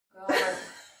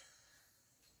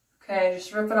Okay,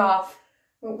 just rip it off.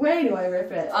 What way do I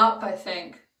rip it? Up, I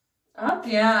think. Up?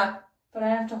 Yeah. But I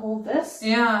have to hold this?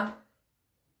 Yeah.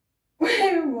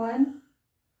 Wait, 1,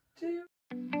 2.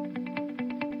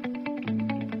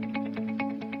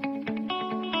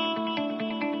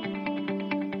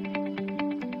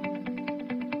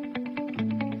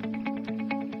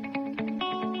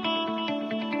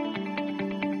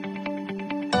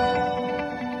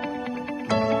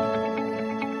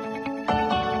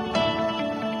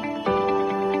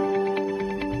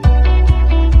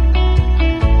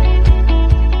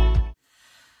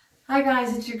 Hi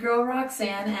guys, it's your girl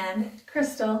Roxanne and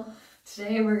Crystal.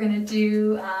 today we're gonna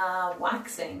do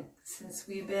waxing since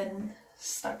we've been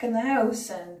stuck in the house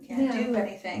and can't do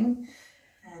anything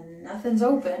and nothing's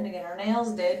open. Again, our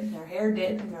nails did, and our hair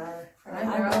did, and our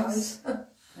eyebrows.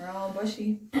 They're all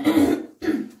bushy.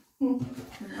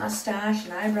 Mustache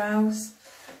and eyebrows.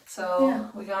 So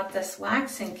we got this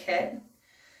waxing kit.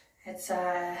 It's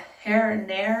a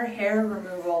hair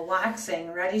removal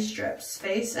waxing ready strips,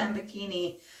 face and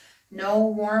bikini. No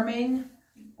warming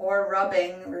or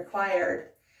rubbing required.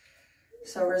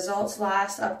 So results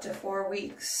last up to 4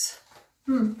 weeks.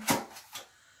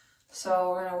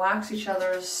 So we're gonna wax each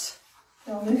other's.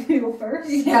 Want me to go first?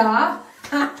 Yeah.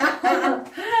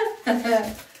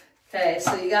 Okay,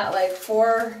 so you got like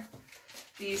 4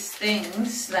 these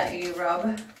things that you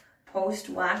rub.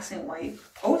 Waxing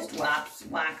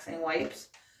wipes.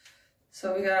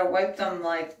 So we gotta wipe them,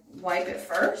 like wipe it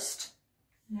first.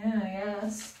 Yeah, I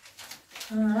guess.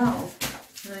 I don't know.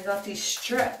 And I got these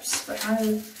strips, but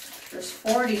there's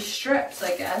 40 strips,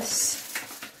 I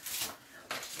guess.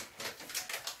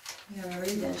 You gotta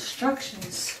read the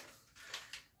instructions.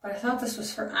 But I thought this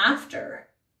was for after.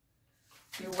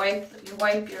 You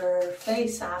wipe your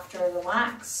face after the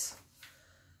wax.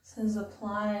 It says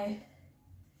apply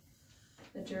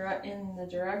in the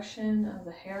direction of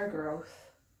the hair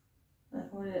growth.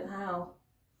 How?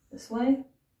 This way?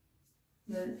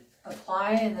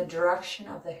 Apply in the direction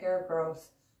of the hair growth.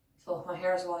 So if my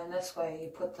hair is going this way, you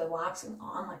put the waxing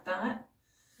on like that.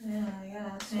 Yeah,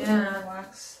 yeah. So Yeah.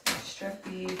 Wax the strip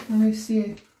be. Let me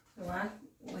see. The wax,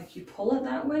 like you pull it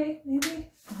that way,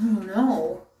 maybe? I don't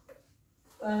know.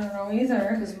 I don't know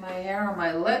either. Because my hair on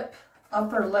my lip,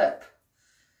 upper lip.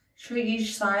 Treat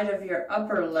each side of your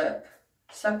upper lip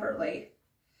separately.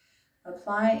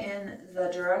 Apply in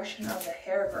the direction of the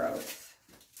hair growth.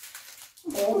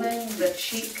 Holding the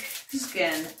cheek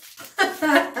skin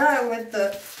with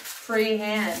the free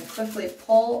hand. Quickly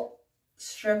pull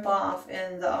strip off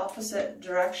in the opposite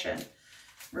direction.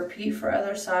 Repeat for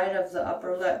other side of the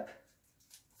upper lip.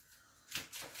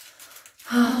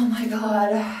 Oh my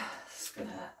god. It's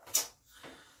gonna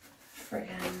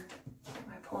friggin'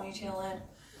 my ponytail in. I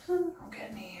don't get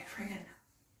any friggin'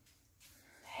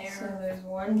 hair. So there's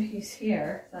one piece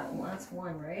here. That's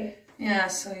one, right? Yeah,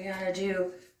 so you gotta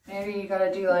do, maybe you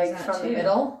gotta do like from the 2?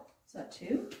 middle. Is that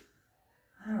 2?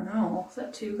 I don't know. Is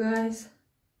that 2, guys?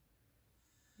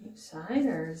 Each side,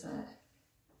 or is that?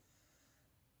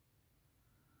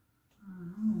 I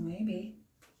don't know, maybe.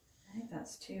 I think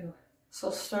that's 2. So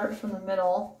start from the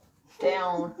middle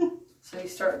down. So you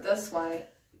start this way.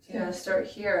 So you're gonna start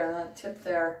here and then tip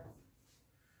there.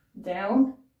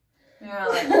 Down? Yeah,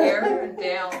 like here and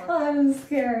down. I'm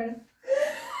scared.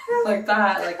 Like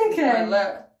that, like my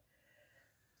lip.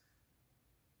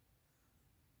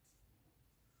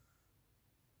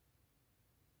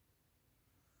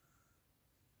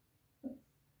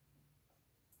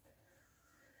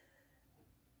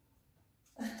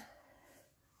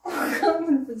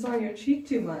 If it's on your cheek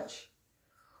too much.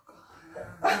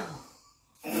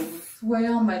 It's way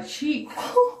on my cheek.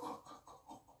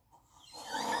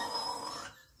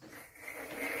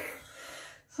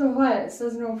 So what? It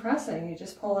says no pressing. You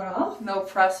just pull it off? No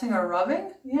pressing or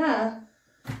rubbing? Yeah.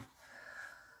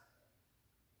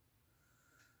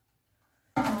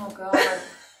 Oh god.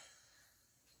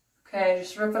 Okay,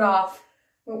 just rip it off.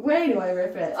 What way do I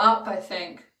rip it? Up, I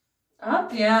think.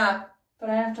 Up? Yeah. But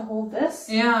I have to hold this?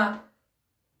 Yeah.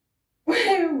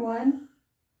 Wait, 1,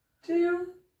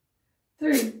 2,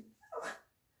 3.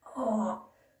 Oh.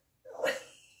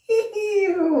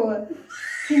 Ew.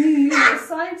 Can you use this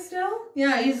side still?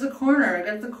 Yeah, use the corner.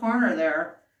 Get the corner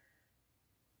there.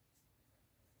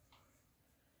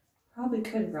 Probably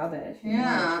could rub it if you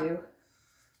Yeah. wanted to.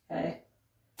 Okay.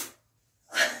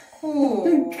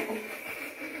 Ooh.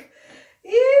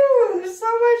 Ew, there's so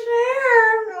much hair. I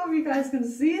don't know if you guys can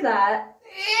see that.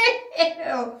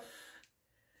 Ew.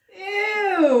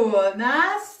 Ew.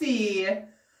 Nasty.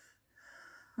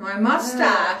 My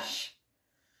mustache.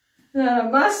 A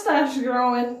mustache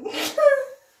growing.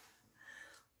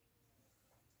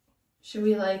 Should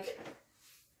we like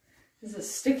Is it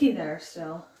sticky there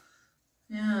still?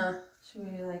 Yeah.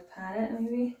 Should we like pat it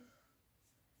maybe?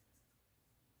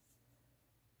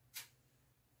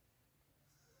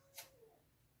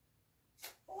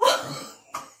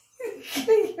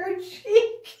 Your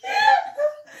cheek.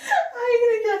 How are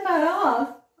you gonna get that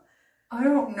off? I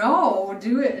don't know.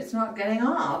 Do it. It's not getting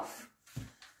off.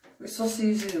 We're supposed to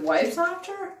use these wipes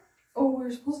after? Oh,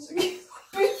 we're supposed to use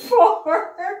them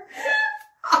before.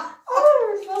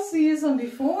 Oh, we're supposed to use them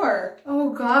before.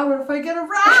 Oh God, what if I get a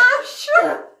rash?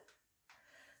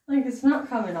 Like it's not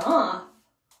coming off.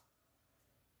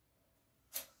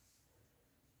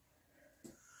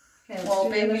 Okay, let's Well, do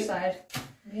the baby- other side.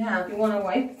 Yeah. You want to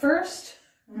wipe first?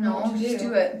 I don't know No, what to just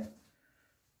do it.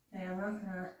 Okay, I'm not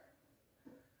gonna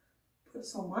put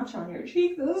so much on your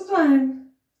cheek this time.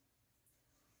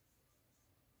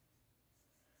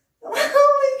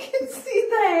 Oh, you can see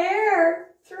the hair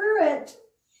through it.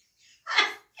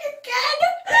 You can?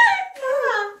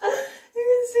 Yeah, you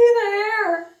can see the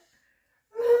hair.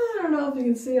 I don't know if you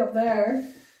can see up there.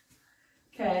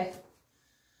 Okay,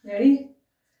 ready?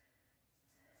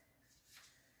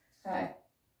 Okay.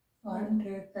 1,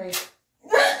 2, 3.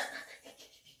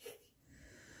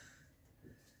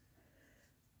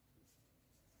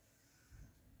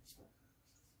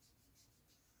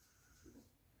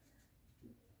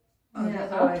 Oh, Yeah,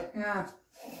 the other way. Yeah.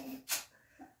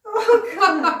 Oh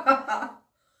God.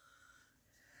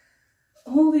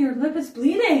 Holy, your lip is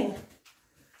bleeding.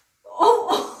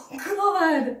 Oh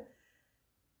God.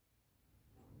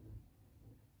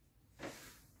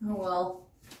 Oh well.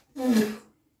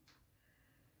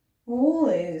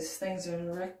 Holy, these things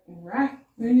are wreck.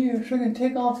 Maybe you freaking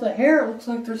take off the hair. It looks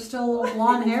like there's still little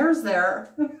blonde hairs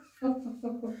there.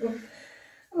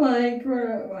 Like,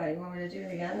 what, you want me to do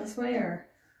it again this way, or?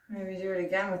 Maybe do it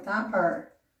again with that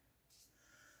part.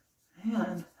 Man,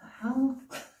 what the hell?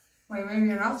 Wait, maybe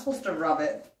you're not supposed to rub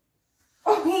it.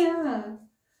 Oh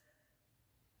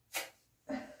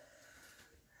yeah.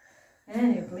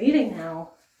 Man, you're bleeding now.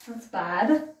 That's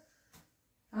bad.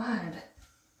 God.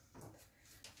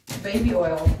 Baby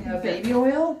oil. You have baby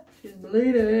oil? She's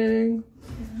bleeding.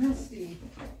 Nasty.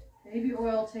 Baby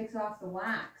oil takes off the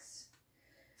wax.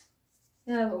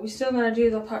 Yeah, but we still gotta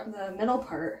do the middle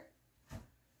part.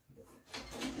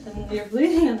 And you're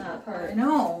bleeding in that I part.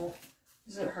 know.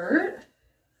 Does it hurt?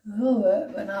 A little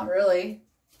bit, but not really.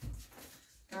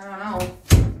 I don't know.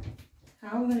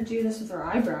 How are we gonna do this with our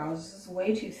eyebrows? This is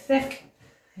way too thick.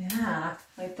 Yeah.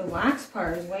 Like the wax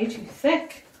part is way too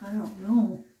thick. I don't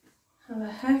know. How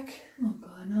the heck? Oh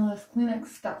God, no, there's Kleenex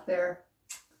stuck there.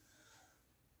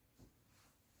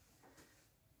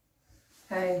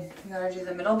 Okay, you gotta do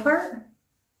the middle part?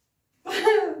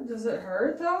 Does it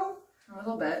hurt though? A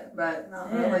little bit, but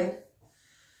not Man. really.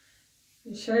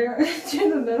 You sure you're gonna do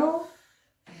the middle?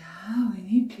 Yeah, we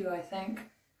need to, I think.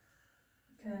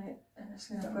 Okay, I'm just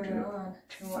gonna Don't put do it it. on.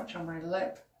 Too much on my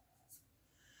lip.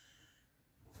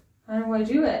 How do I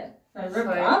do it? Do I rip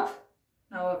Like- it up?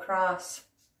 No, across.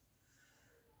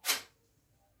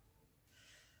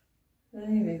 I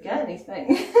didn't even get anything.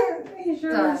 You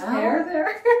sure The there's hell? hair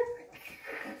there?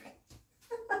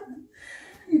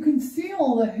 You can see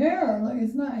all the hair. Like,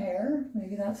 it's not hair.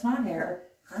 Maybe that's not hair.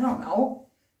 I don't know.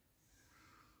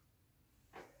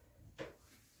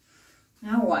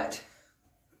 Now what?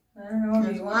 I don't know if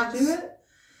There's you want to wax. do it.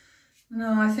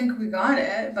 No, I think we got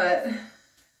it, but...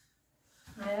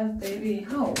 I have baby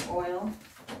oil.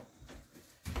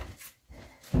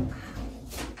 I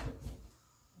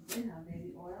did have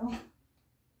baby oil.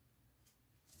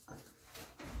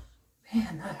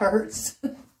 Man, that hurts.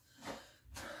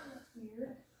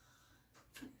 Weird.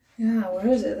 Yeah, what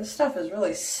is it? This stuff is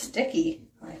really sticky.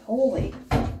 Like, holy.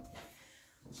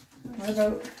 What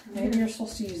about, maybe you're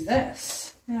supposed to use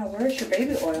this. Yeah, where's your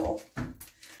baby oil?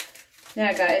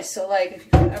 Yeah, guys, so like, if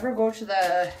you ever go to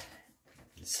the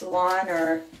salon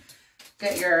or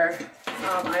get your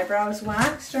eyebrows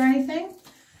waxed or anything,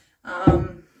 I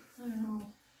don't know.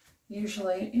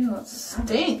 usually, ew, it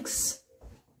stinks.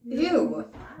 Ew.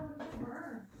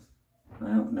 I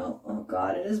don't know. Oh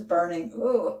God, it is burning.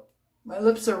 Ooh, my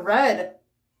lips are red.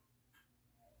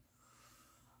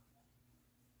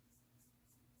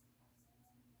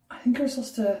 I think we're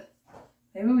supposed to,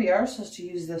 maybe we are supposed to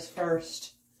use this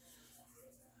first.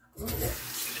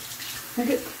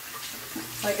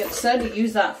 Like it said to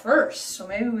use that first, so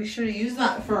maybe we should have used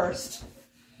that first.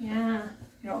 Yeah.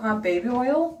 You don't have baby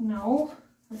oil? No.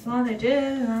 I thought I did,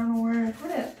 and I don't know where I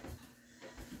put it.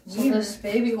 So this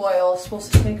baby oil is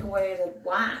supposed to take away the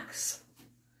wax.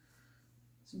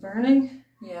 It's burning.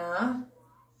 Yeah.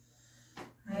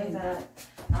 I have that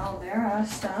aloe vera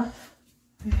stuff.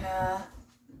 Yeah.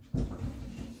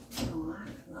 Oh,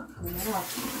 that's not coming off.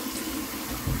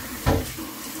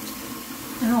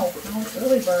 Ow, now it's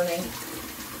really burning.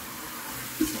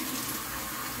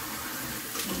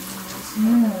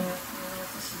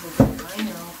 This is a good I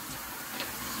know.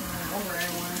 Over I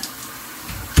want.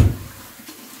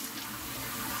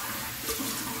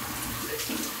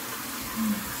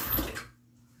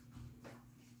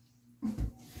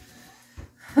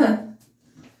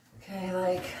 Okay,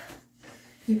 like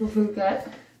people who got,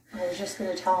 I was just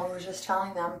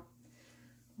telling them,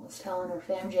 I was telling her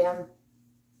fam jam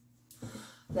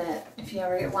that if you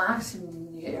ever get waxed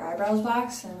and you get your eyebrows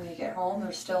waxed and when you get home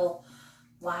there's still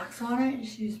wax on it,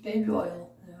 just use baby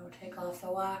oil and it'll take off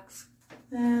the wax.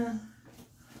 Yeah.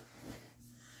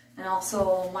 And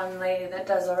also one lady that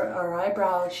does our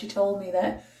eyebrows, she told me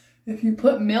that if you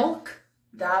put milk,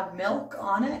 dab milk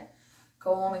on it,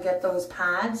 go home and get those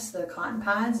pads, the cotton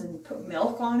pads, and put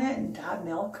milk on it and dab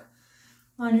milk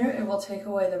on it, it will take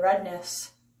away the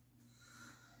redness.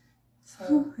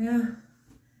 So, yeah.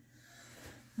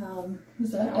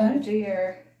 Is that Oh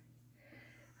dear.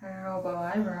 I don't know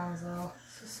about eyebrows though.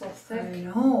 This is so thick. I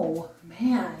know,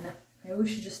 man. Maybe we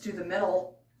should just do the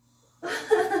middle.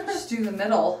 Just do the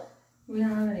middle. We don't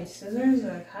have any scissors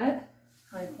or a cut?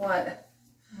 Like what?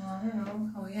 Well, I don't know.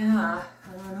 Oh yeah,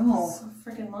 I don't know. It's so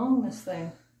freaking long, this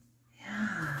thing.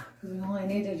 Yeah, because we only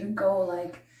needed to go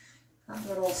like that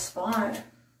little spot.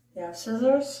 You have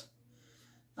scissors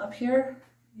up here?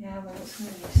 Yeah, but it's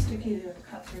going to be sticky to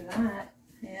cut through that.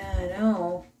 Yeah, I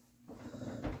know.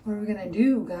 What are we gonna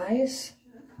do, guys?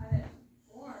 Should have cut it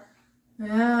before.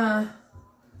 Yeah.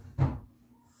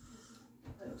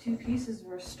 The two pieces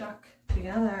were stuck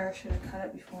together. I should have cut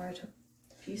it before I took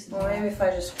the pieces Well, off. maybe if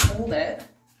I just hold it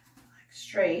like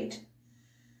straight.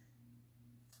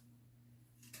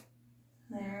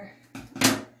 There.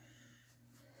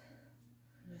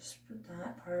 Just put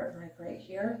that part like right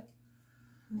here.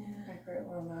 Yeah. Like right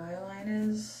where my eye line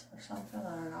is or something.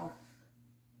 I don't know.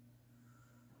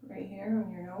 Right here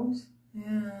on your nose.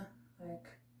 Yeah, like.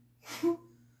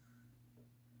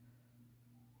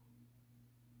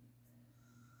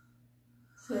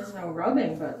 So there's no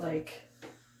rubbing, but like.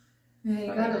 Yeah, you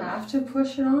But gotta have to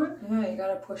push it on. Yeah, you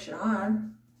gotta push it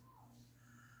on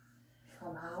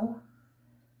somehow,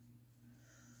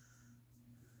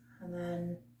 and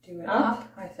then do it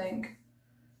up. I think.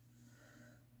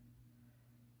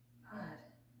 God,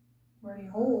 where do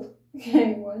you hold?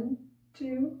 Okay, 1,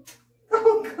 2.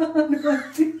 Oh God,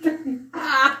 1, 2, 3.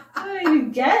 I don't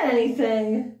even get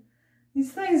anything.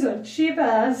 These things are cheap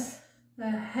ass. The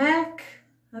heck?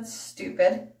 That's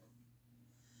stupid.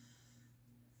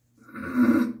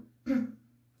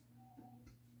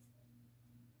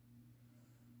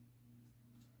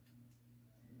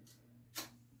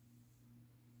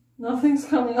 Nothing's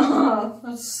coming off.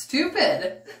 That's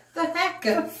stupid. The heck?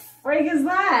 What the frig is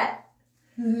that?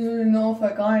 I don't even know if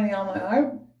I got any on my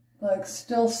eye. Like,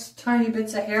 still tiny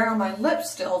bits of hair on my lips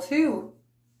still, too.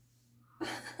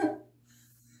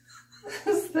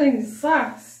 This thing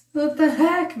sucks. What the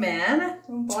heck, man?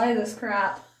 Don't buy this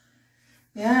crap.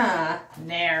 Yeah.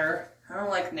 Nair. I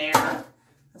don't like Nair.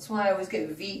 That's why I always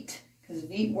get Veet. Because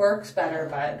Veet works better,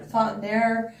 but I thought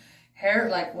Nair hair,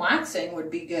 like, waxing would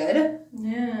be good.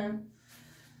 Yeah.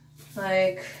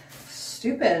 Like,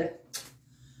 stupid.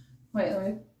 Wait, let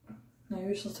me... No,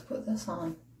 you're supposed to put this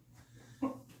on.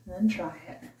 And then try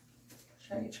it.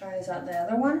 Should I try, is that the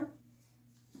other one?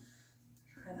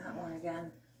 Try that one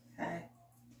again. Okay.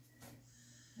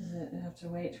 Does it have to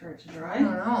wait for it to I dry?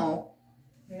 don't know.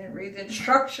 You didn't read the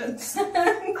instructions. That's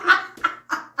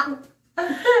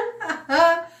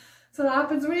what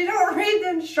happens when you don't read the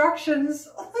instructions.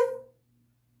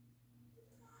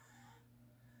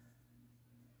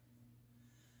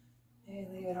 Maybe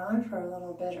leave it on for a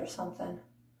little bit or something.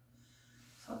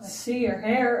 I see your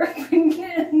hair. I can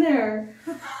get in there.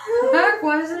 Heck,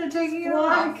 why isn't it taking it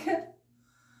off? Black.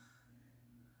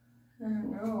 I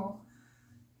don't know.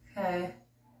 Okay.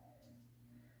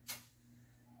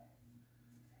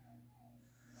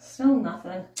 Still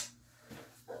nothing.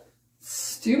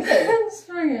 Stupid. It's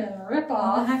friggin' rip How the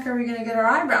off. heck are we gonna get our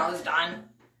eyebrows done?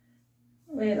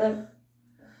 Wait, I'm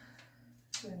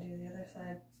gonna do the other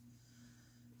side.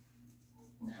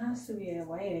 There has to be a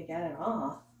way to get it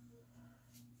off.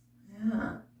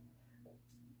 Yeah.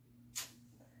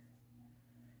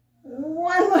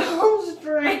 One little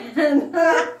strand.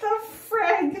 What the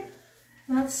frig?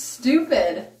 That's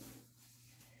stupid.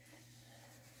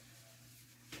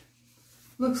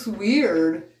 Looks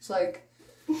weird. It's like,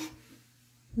 I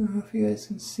don't know if you guys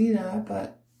can see that,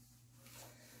 but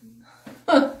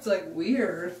it's like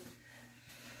weird.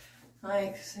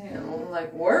 Like, you know,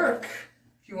 like work.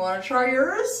 Do you want to try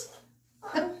yours?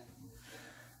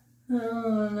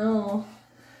 Oh no.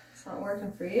 It's not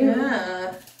working for you.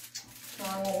 Yeah.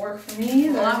 Well, it won't work for me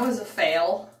either. Well, that was a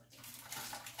fail.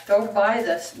 Go buy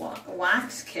this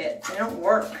wax kit. They don't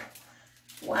work.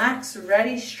 Wax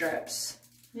ready strips.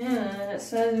 Yeah, and it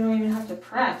says you don't even have to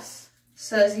press.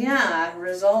 Says, yeah,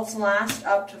 results last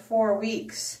up to 4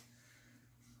 weeks.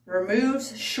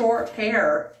 Removes short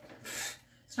hair.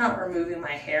 It's not removing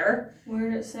my hair. Where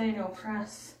did it say no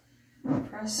press?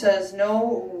 Press Says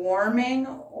no warming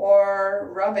or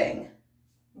rubbing.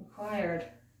 required.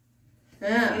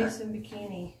 Yeah, Face and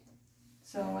bikini.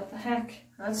 So what the heck?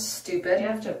 that's You stupid.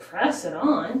 have to press it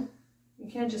on. You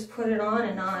can't just put it on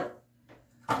and not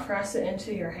press it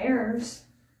into your hairs.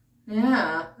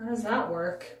 Yeah, How does that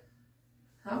work?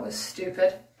 that was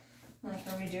stupid. Like,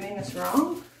 are we doing this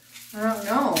wrong? I don't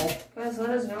know. Guys, let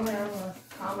us know down in the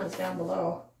comments down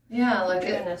below. Yeah, like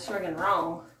Doing this friggin'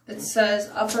 wrong. it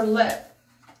says upper lip.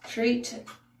 Treat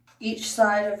each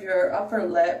side of your upper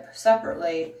lip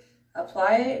separately.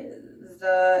 Apply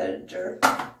the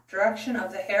direction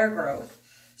of the hair growth.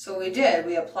 So we did.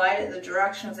 We applied it the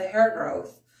direction of the hair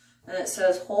growth. And it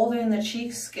says holding the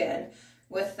cheek skin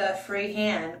with the free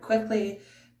hand. Quickly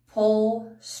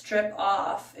pull strip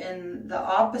off in the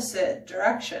opposite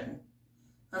direction.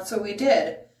 That's what we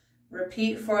did.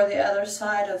 Repeat for the other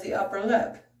side of the upper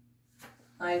lip.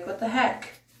 Like, what the heck?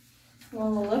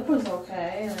 Well, the lip was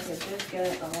okay. Like, it did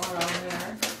get a lot on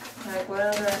there. Like, what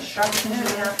other instructions do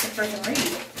we have to freaking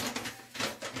read?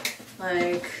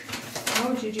 Like, How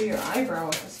would you do your eyebrow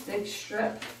with this big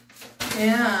strip?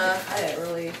 yeah. Cut it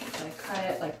really, like, cut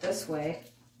it like this way.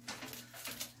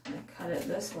 And cut it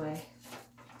this way.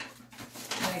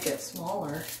 Make it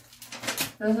smaller.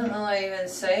 Doesn't really even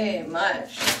say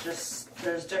much. Just,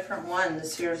 there's different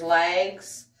ones. Here's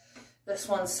legs. This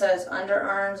one says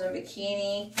underarms and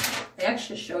bikini. They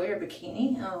actually show your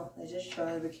bikini? Oh, they just show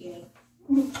the bikini.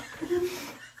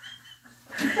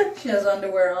 She has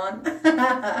underwear on.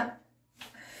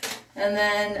 And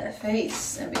then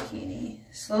face and bikini.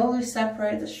 Slowly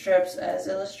separate the strips as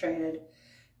illustrated.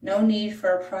 No need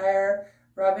for prior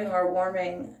rubbing or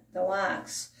warming the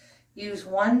wax. Use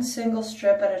one single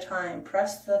strip at a time.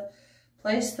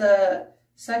 Place the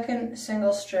second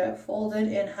single strip folded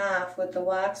in half with the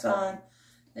wax on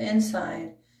the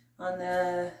inside on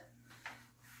the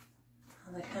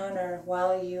counter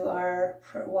while you are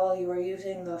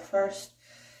using the first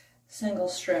single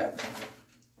strip.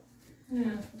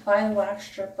 Yeah. Apply the wax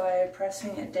strip by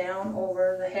pressing it down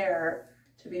over the hair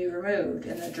to be removed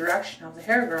in the direction of the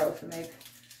hair growth, and make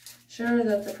sure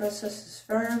that the process is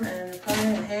firm, and apply it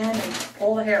in the hand and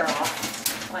pull the hair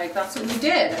off. Like, that's what we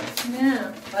did.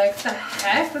 Yeah. Like, the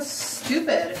heck? That's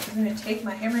stupid. I'm gonna take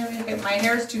my hair, maybe my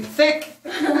hair's too thick.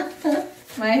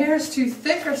 My hair's too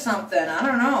thick or something. I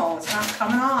don't know. It's not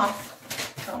coming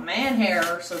off. It's got man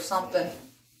hairs or something.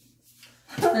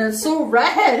 And it's so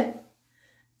red.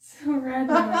 So red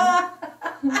now.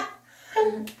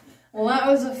 Well, that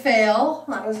was a fail.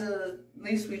 That was at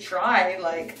least we tried.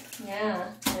 Like,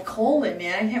 Yeah. holy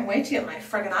man, I can't wait to get my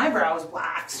friggin' eyebrows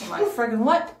waxed and my friggin'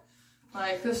 lip.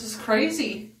 Like, this is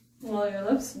crazy. Well, your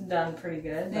lip's done pretty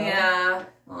good, though. Yeah.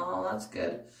 Oh, that's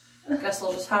good. Guess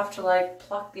I'll just have to, like,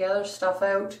 pluck the other stuff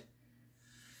out.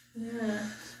 Yeah.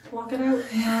 Walk it out.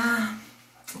 Yeah.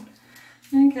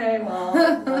 Okay, well,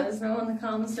 let us know in the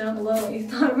comments down below what you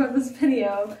thought about this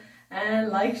video. And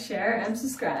like, share, and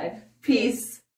subscribe. Peace.